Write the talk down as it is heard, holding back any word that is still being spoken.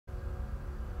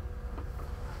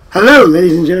Hello,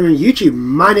 ladies and gentlemen of YouTube.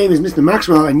 My name is Mr.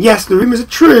 Maxwell, and yes, the rumours are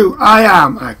true. I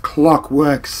am a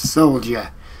clockwork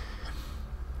soldier.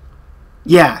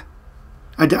 Yeah,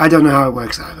 I don't know how it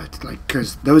works either. Like,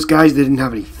 because those guys didn't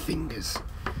have any fingers.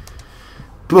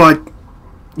 But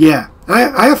yeah,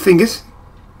 I have fingers,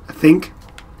 I think.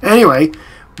 Anyway,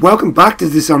 welcome back to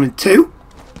Dishonored 2.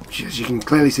 As you can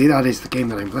clearly see, that is the game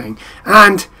that I'm playing.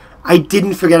 And I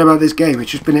didn't forget about this game.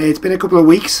 It's been a couple of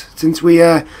weeks since we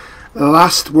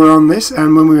last were on this,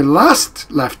 and when we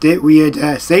last left it, we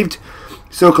had saved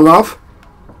Sokolov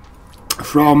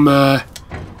from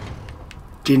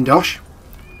Jindosh.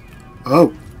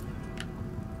 Oh,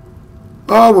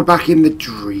 we're back in the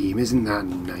dream. Isn't that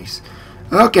nice?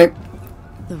 Okay.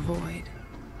 The void,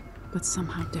 but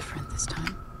somehow different this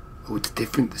time. Oh, it's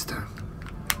different this time.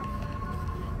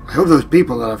 I hope those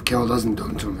people that I've killed hasn't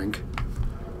done something.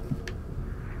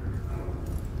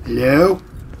 Hello?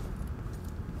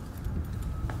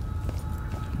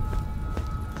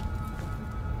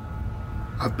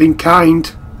 I've been kind.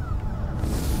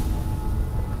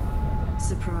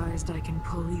 Surprised I can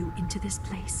pull you into this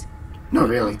place? Not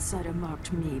really. The outsider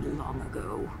marked me long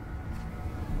ago.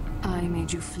 I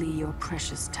made you flee your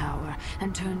precious tower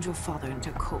and turned your father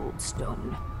into cold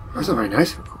stone. That's not very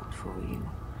nice. Difficult for you.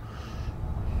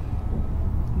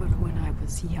 But when I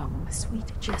was young,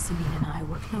 sweet Jessamine and I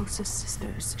were close as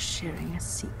sisters, sharing a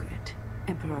secret.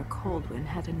 Emperor Kaldwin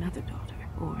had another daughter,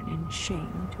 born in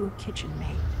shame to a kitchen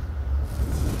maid.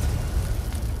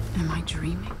 Am I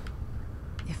dreaming?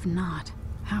 If not,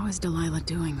 how is Delilah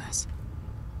doing this?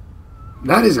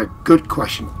 That is a good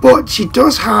question. But she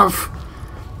does have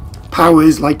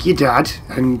powers like your dad,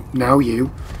 and now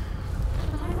you.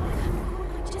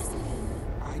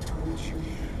 I told you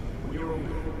when you're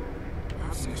older.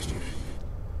 Perhaps next year.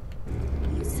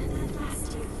 You said that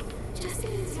last year.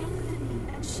 Jessica is younger than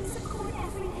me, and she's a court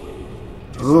every day.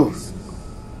 Oh.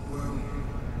 Well,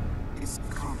 it's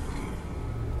complicated.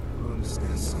 We'll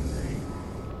understand someday.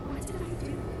 What did I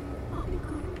do? I'll be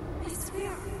good. I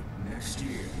swear. Next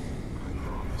year, I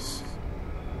promise.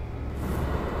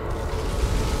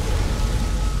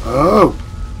 Oh.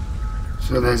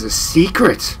 So there's a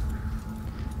secret.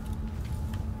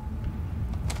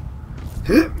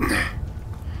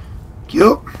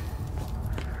 Yup.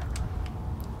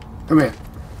 Come here.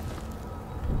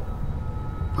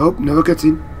 Oh, no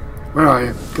cutscene. Where are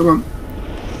you? Come on.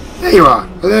 There you are.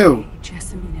 Hello.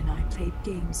 Jessamine and I played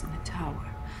games in the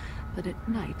tower, but at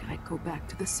night I'd go back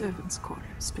to the servants'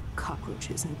 quarters to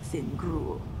cockroaches and thin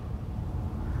gruel.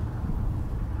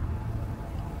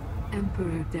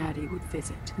 Emperor Daddy would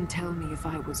visit and tell me if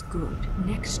I was good.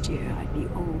 Next year I'd be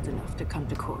old enough to come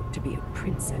to court to be a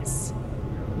princess.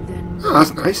 Then Oh,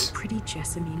 that's nice. pretty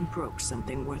Jessamine broke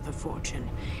something worth a fortune,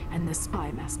 and the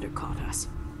spy master caught us.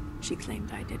 She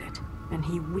claimed I did it, and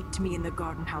he whipped me in the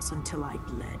garden house until I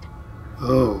bled.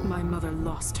 Oh. My mother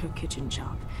lost her kitchen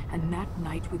job, and that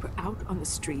night we were out on the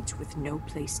streets with no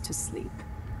place to sleep.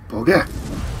 Bugger.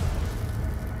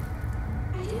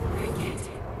 I didn't forget.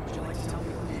 Would you like to tell me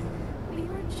your name? We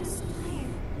were just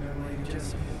playing. Young Lady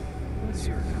Jessamine. What is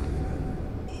your account?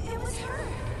 It was her.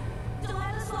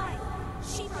 Delilah's lie.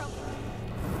 She broke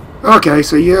it. Okay,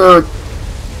 so you're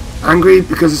angry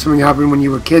because of something happened when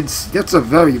you were kids. That's a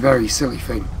very, very silly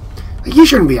thing. Like, you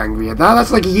shouldn't be angry at that.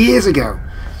 That's like years ago.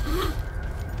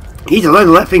 You need to learn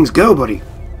to let things go, buddy.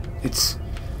 It's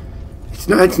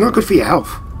not good for your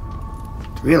health.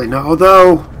 It's really not.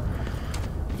 Although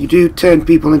you do turn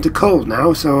people into cold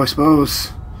now, so I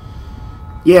suppose.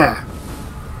 Yeah.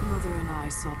 Mother and I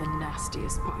saw the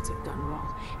nastiest parts of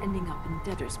Dunwall, ending up in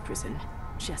debtor's prison.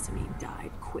 Jessamine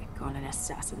died quick on an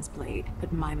assassin's blade,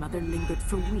 but my mother lingered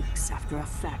for weeks after a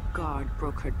fat guard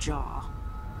broke her jaw.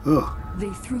 Oh.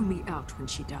 They threw me out when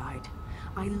she died.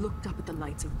 I looked up at the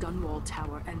lights of Dunwall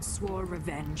Tower and swore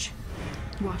revenge.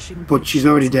 Washing But she's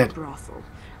already dishes in dead. the brothel,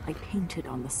 I painted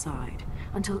on the side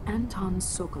until Anton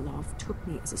Sokolov took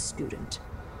me as a student.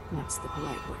 That's the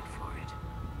polite word for it.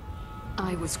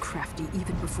 I was crafty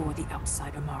even before the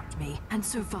outsider marked me, and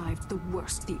survived the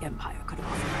worst the Empire could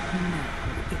offer. Now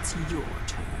it's your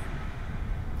turn.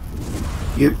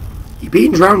 You're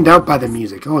being drowned out by the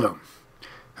music. Hold on.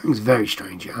 Thing's very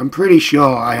strange. I'm pretty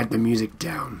sure I had the music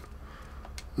down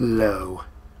low.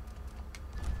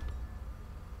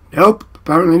 Nope,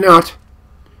 apparently not.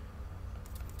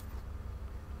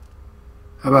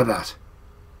 How about that?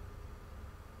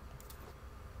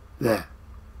 There.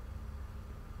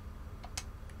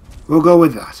 We'll go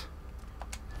with that.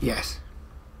 Yes.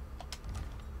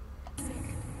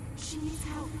 She needs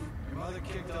help. Your mother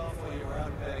kicked off while you were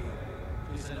out begging.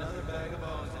 She's another bag of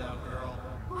bones now, girl.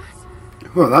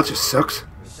 What? Well, that just sucks.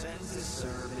 Your sentence is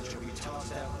served and she'll be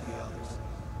tossed out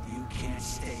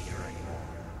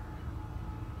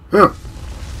Oh.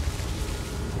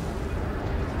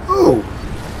 Oh.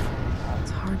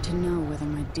 It's hard to know whether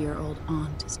my dear old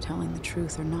aunt is telling the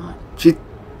truth or not. She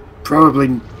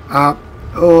probably...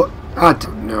 oh, I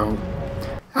don't know.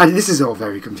 This is all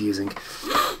very confusing.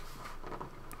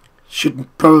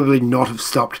 Should probably not have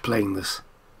stopped playing this.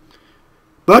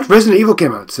 But Resident Evil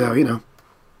came out, so, you know.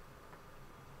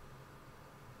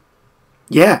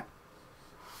 Yeah.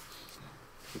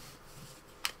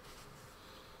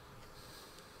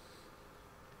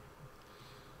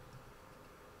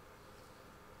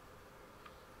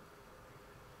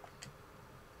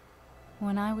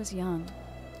 When I was young,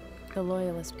 the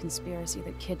Loyalist conspiracy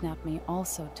that kidnapped me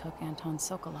also took Anton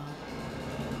Sokolov.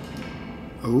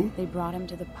 Oh? They brought him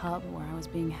to the pub where I was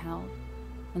being held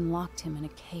and locked him in a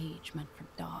cage meant for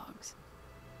dogs.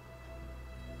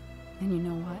 And you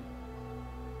know what?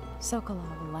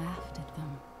 Sokolov laughed at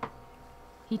them.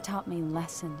 He taught me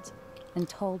lessons and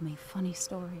told me funny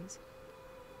stories.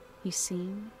 He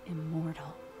seemed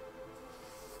immortal.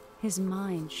 His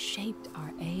mind shaped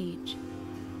our age.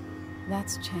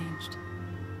 That's changed.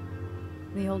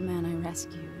 The old man I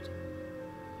rescued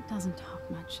doesn't talk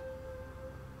much.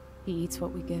 He eats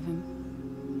what we give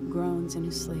him, groans in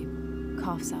his sleep,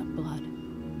 coughs out blood.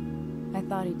 I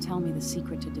thought he'd tell me the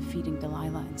secret to defeating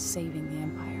Delilah and saving the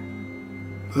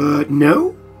Empire.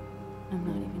 No? I'm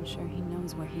not even sure he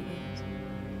knows where he is.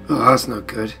 Oh, that's not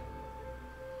good.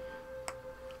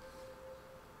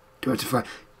 Do I have to find...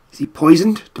 Is he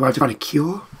poisoned? Do I have to find a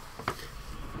cure?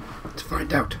 Let's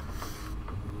find out.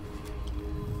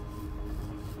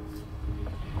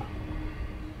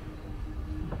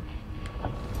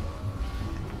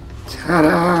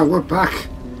 Ta-da! We're back!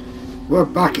 We're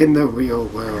back in the real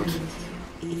world.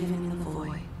 Even in the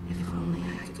void, if only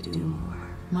I could do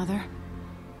more. Mother?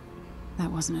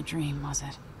 That wasn't a dream, was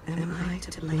it? Am I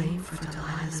to blame for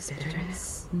Delilah's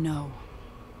bitterness? No.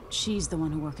 She's the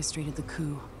one who orchestrated the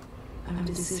coup. Our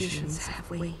decisions have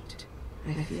weight.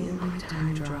 I feel my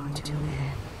time drawing to an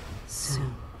end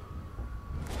soon.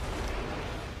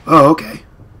 Oh, okay.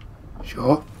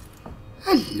 Sure.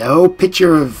 Hello,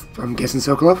 picture of, I'm guessing,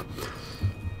 Sokolov.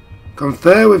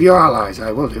 Confer with your allies.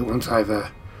 I will do once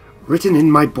I've written in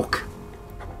my book.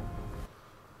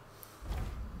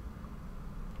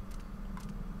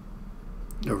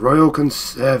 The Royal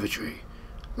Conservatory.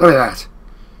 Look at that.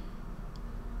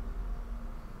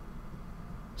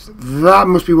 So that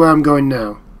must be where I'm going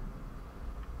now.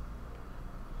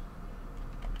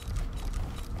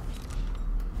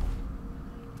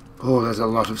 Oh, there's a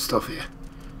lot of stuff here.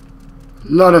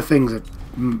 A lot of things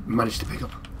I've managed to pick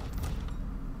up.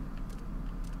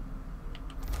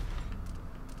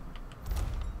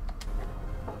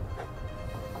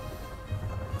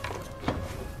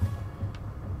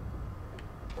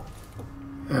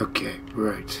 Okay,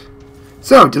 right.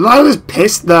 So, Delilah's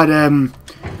pissed that,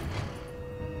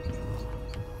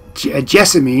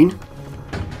 Jessamine...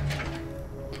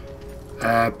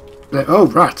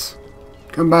 oh, rats.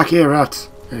 Come back here, rats.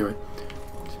 Anyway.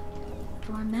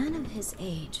 For a man of his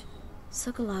age,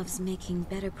 Sokolov's making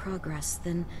better progress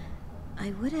than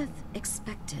I would have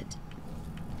expected.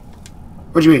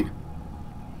 What do you mean?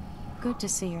 Good to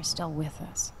see you're still with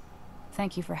us.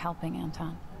 Thank you for helping,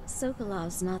 Anton.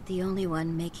 Sokolov's not the only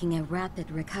one making a rapid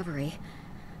recovery.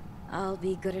 I'll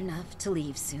be good enough to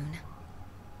leave soon.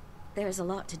 There's a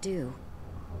lot to do.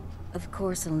 Of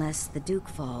course, unless the Duke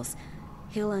falls,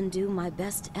 he'll undo my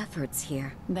best efforts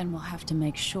here. Then we'll have to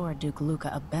make sure Duke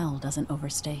Luca Abel doesn't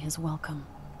overstay his welcome.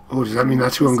 Oh, does that mean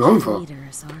that's who I'm going for?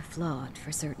 Leaders are flawed,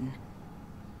 for certain.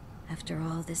 After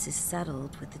all this is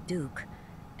settled with the Duke,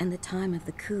 and the time of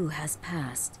the coup has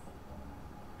passed,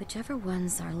 whichever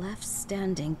ones are left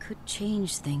standing could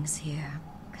change things here.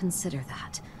 Consider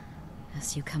that,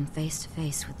 as you come face to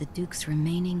face with the Duke's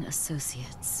remaining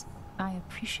associates. I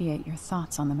appreciate your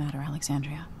thoughts on the matter,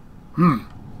 Alexandria.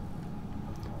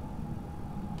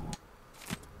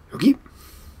 Okay.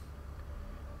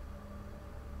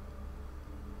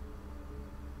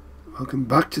 Welcome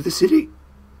back to the city.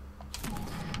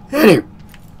 Anyway,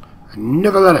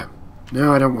 another letter.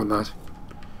 No, I don't want that.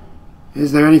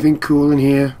 Is there anything cool in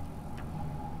here?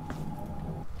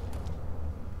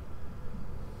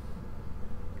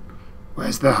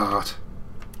 Where's the heart?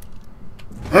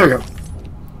 There we go.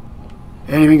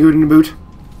 Anything good in the boot?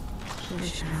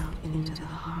 Push out into the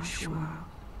harsh world.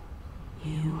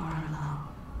 You are alone,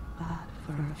 but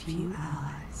for a few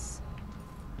allies.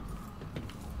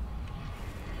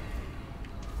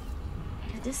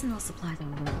 Medicinal supplies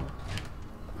are low.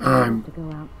 I'm To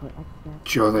go out for extra.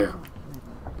 sure they are.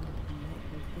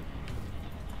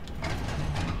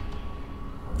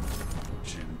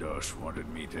 Shinda Jindosh wanted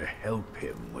me to help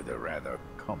him with a rather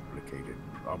complicated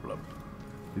problem.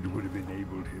 It would have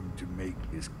enabled him to make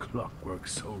his clockwork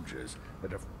soldiers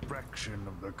at a fraction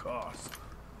of the cost.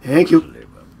 Thank you. Clever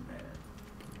man.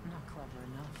 Not clever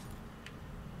enough.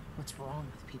 What's wrong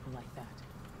with people like that?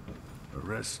 A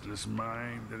restless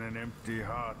mind and an empty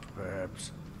heart,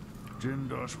 perhaps.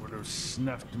 Jindosh would have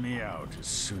snuffed me out as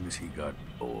soon as he got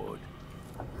bored.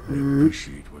 I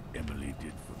appreciate what Emily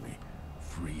did for me,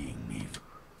 freeing me.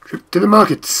 Trip to the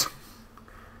markets.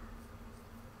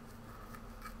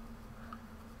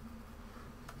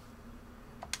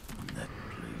 That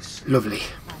place. Lovely.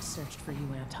 I searched for you,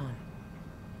 Anton.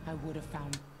 I would have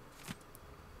found...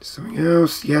 Something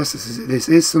else. Yes, this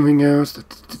is something else. Da,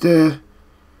 da, da, da.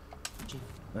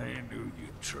 I knew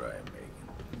you'd try,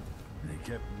 Megan. They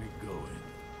kept me going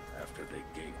after they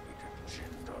gave me to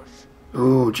Jindosh.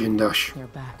 Oh, Jindosh. You're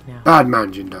back now. Bad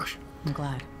man, Jindosh. I'm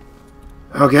glad.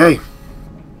 Okay.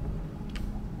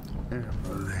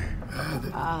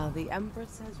 The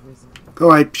Empress has risen.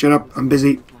 Go away. Shut up. I'm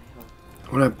busy.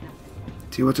 I want to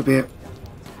see what's up here.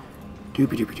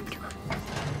 Doopy doopy doopy doopy.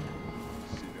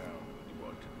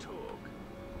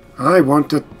 I want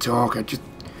to talk. I want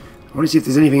to see if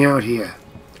there's anything out here.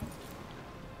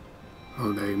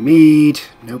 Mulberry mead.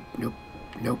 Nope, nope,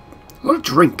 nope. A lot of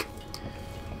drink.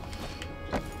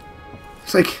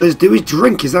 It's like, let's do is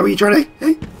drink. Is that what you're trying to...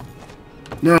 Eh?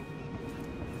 No.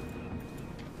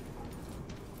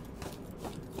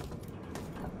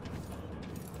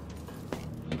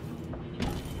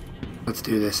 Let's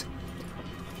do this.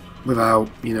 Without,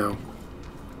 you know...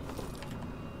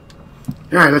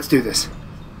 Alright, let's do this.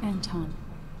 Anton,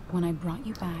 when I brought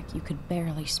you back, you could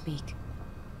barely speak.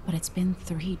 But it's been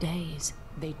 3 days.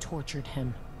 They tortured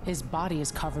him. His body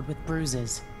is covered with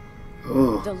bruises.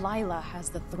 Oh. Delilah has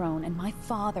the throne, and my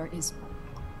father is...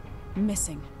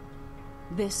 missing.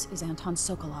 This is Anton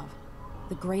Sokolov,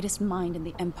 the greatest mind in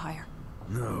the Empire.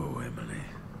 No, Emily.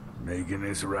 Megan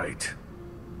is right.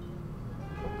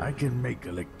 I can make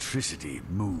electricity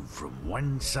move from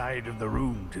one side of the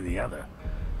room to the other.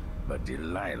 But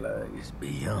Delilah is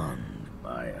beyond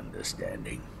my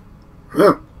understanding.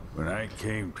 Huh. When I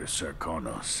came to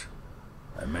Sarkonos,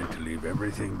 I meant to leave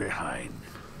everything behind.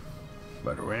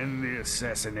 But when the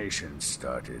assassination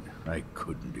started, I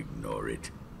couldn't ignore it.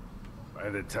 By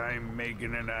the time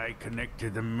Megan and I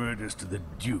connected the murders to the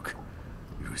Duke,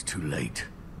 it was too late.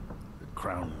 The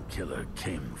Crown Killer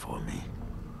came for me.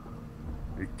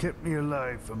 It kept me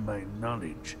alive from my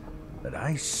knowledge that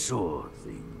I saw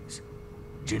things.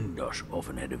 Jindosh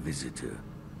often had a visitor,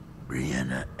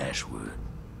 Brianna Ashworth.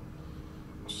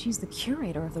 She's the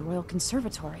curator of the Royal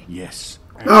Conservatory. Yes.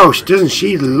 Oh, doesn't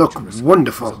she look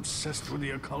wonderful? Obsessed with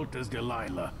the occult as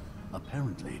Delilah.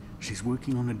 Apparently, she's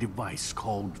working on a device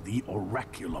called the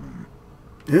Oraculum.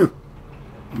 Yeah.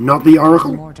 Not the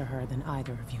Oracle? More to her than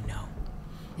either of you know.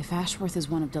 If Ashworth is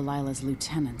one of Delilah's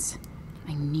lieutenants,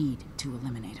 I need to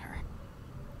eliminate her.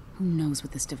 Who knows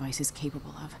what this device is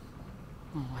capable of,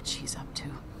 or what she's up to.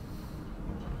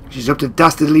 She's up to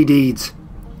dastardly deeds.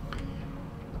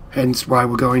 Hence why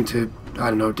we're going to, I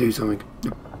don't know, do something.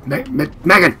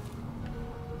 Megan!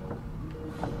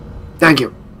 Thank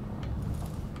you.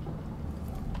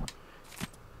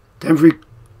 Temporary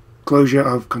closure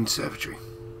of conservatory.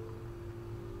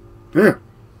 Yeah.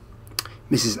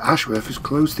 Mrs. Ashworth has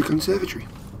closed the conservatory.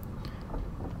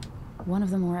 One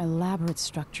of the more elaborate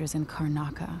structures in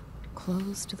Karnaca,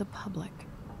 closed to the public.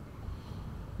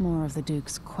 More of the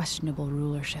Duke's questionable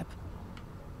rulership.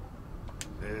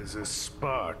 There's a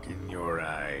spark in your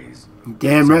eyes.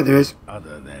 Damn right there is.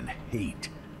 Other than hate,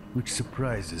 which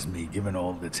surprises me given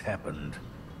all that's happened.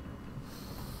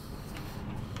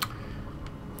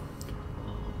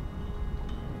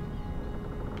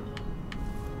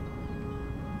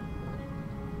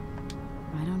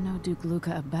 I don't know Duke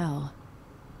Luca Abel,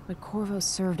 but Corvo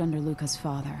served under Luca's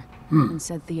father, and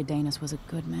said Theodanus was a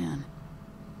good man.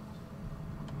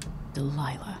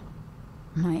 Delilah.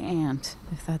 My aunt,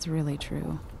 if that's really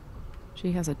true.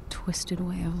 She has a twisted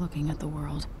way of looking at the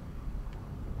world.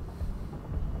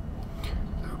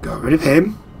 Got rid of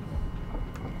him.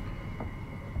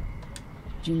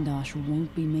 Jindosh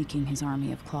won't be making his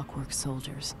army of clockwork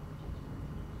soldiers.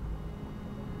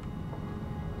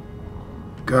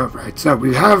 Right, so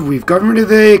we've gotten rid of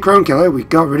the Crown Killer, we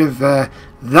got rid of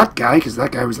that guy, because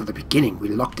that guy was at the beginning. We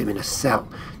locked him in a cell.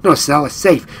 Not a cell, a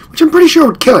safe, which I'm pretty sure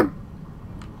would kill him.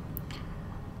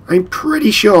 I'm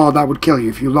pretty sure that would kill you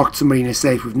if you locked somebody in a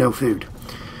safe with no food.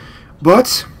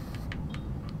 But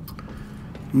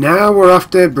now we're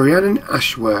after Brianna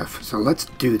Ashworth, so let's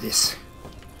do this.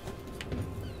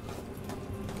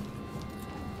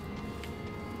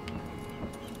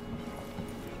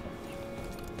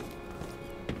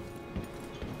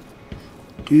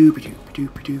 Ba-doo, ba-doo, ba-doo,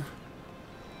 ba-doo.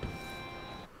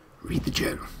 Read the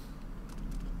journal.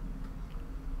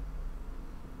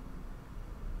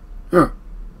 Oh.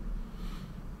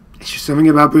 It's just something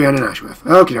about Brienne and Ashworth.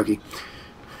 Okie dokie.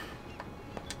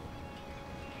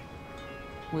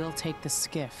 We'll take the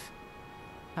skiff.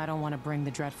 I don't want to bring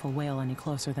the dreadful whale any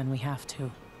closer than we have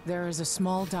to. There is a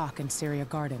small dock in Syria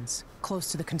Gardens, close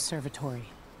to the conservatory.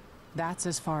 That's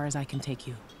as far as I can take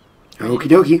you. Okie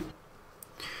dokie.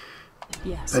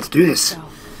 Yes. Let's do this. Go.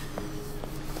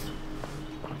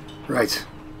 Right.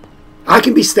 I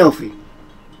can be stealthy.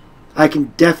 I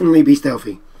can definitely be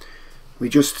stealthy. We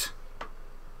just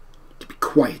need to be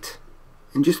quiet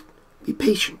and just be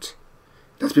patient.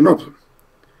 That's been my problem.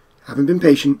 I haven't been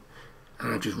patient,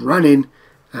 and I just ran in,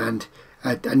 and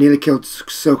I nearly killed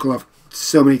Sokolov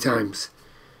so many times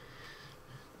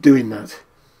doing that.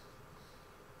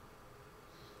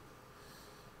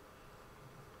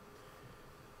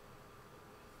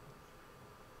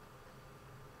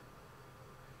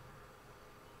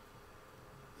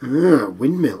 Ah,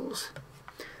 windmills.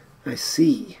 I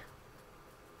see.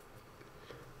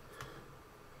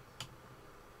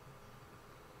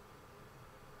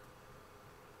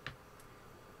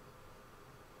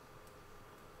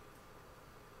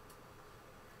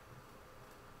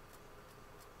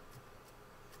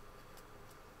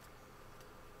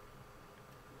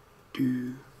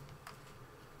 Do.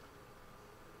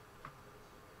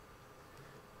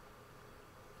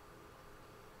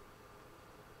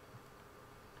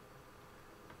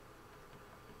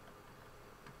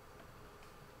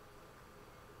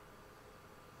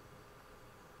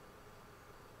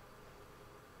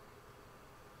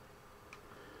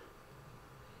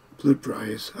 Blood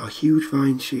briars are huge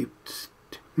vine shaped.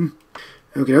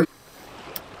 Okay.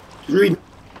 Just read.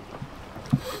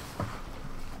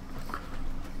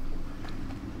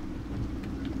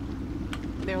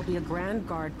 There'll be a Grand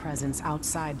Guard presence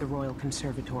outside the Royal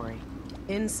Conservatory.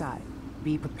 Inside,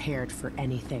 be prepared for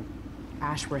anything.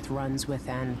 Ashworth runs with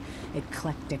an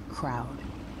eclectic crowd.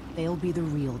 They'll be the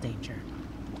real danger.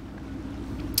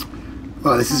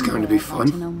 Well, this is going to be I'd like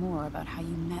to fun. know more about how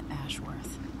you met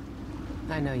Ashworth.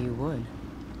 I know you would.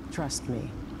 Trust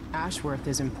me. Ashworth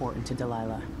is important to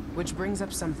Delilah. Which brings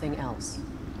up something else.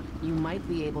 You might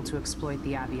be able to exploit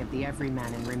the Abbey of the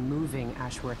Everyman in removing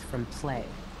Ashworth from play.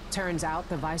 Turns out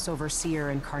the Vice Overseer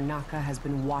in Karnaca has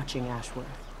been watching Ashworth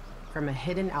from a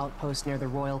hidden outpost near the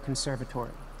Royal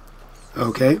Conservatory.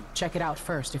 Okay. Check it out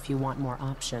first if you want more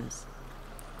options.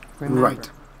 Remember, Right.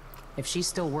 if she's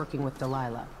still working with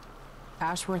Delilah,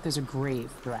 Ashworth is a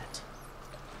grave threat.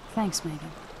 Thanks,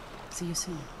 Megan. See you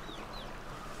soon.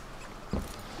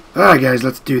 Alright guys,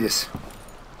 let's do this.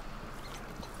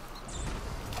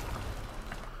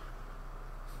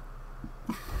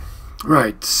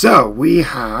 Right, so we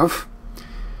have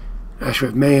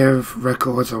Ashworth may have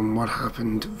records on what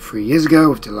happened 3 years ago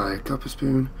with Delilah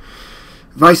Copperspoon.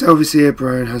 Vice Overseer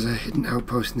Brian has a hidden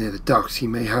outpost near the docks. He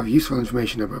may have useful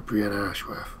information about Brianna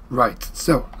Ashworth. Right,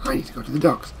 so I need to go to the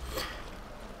docks.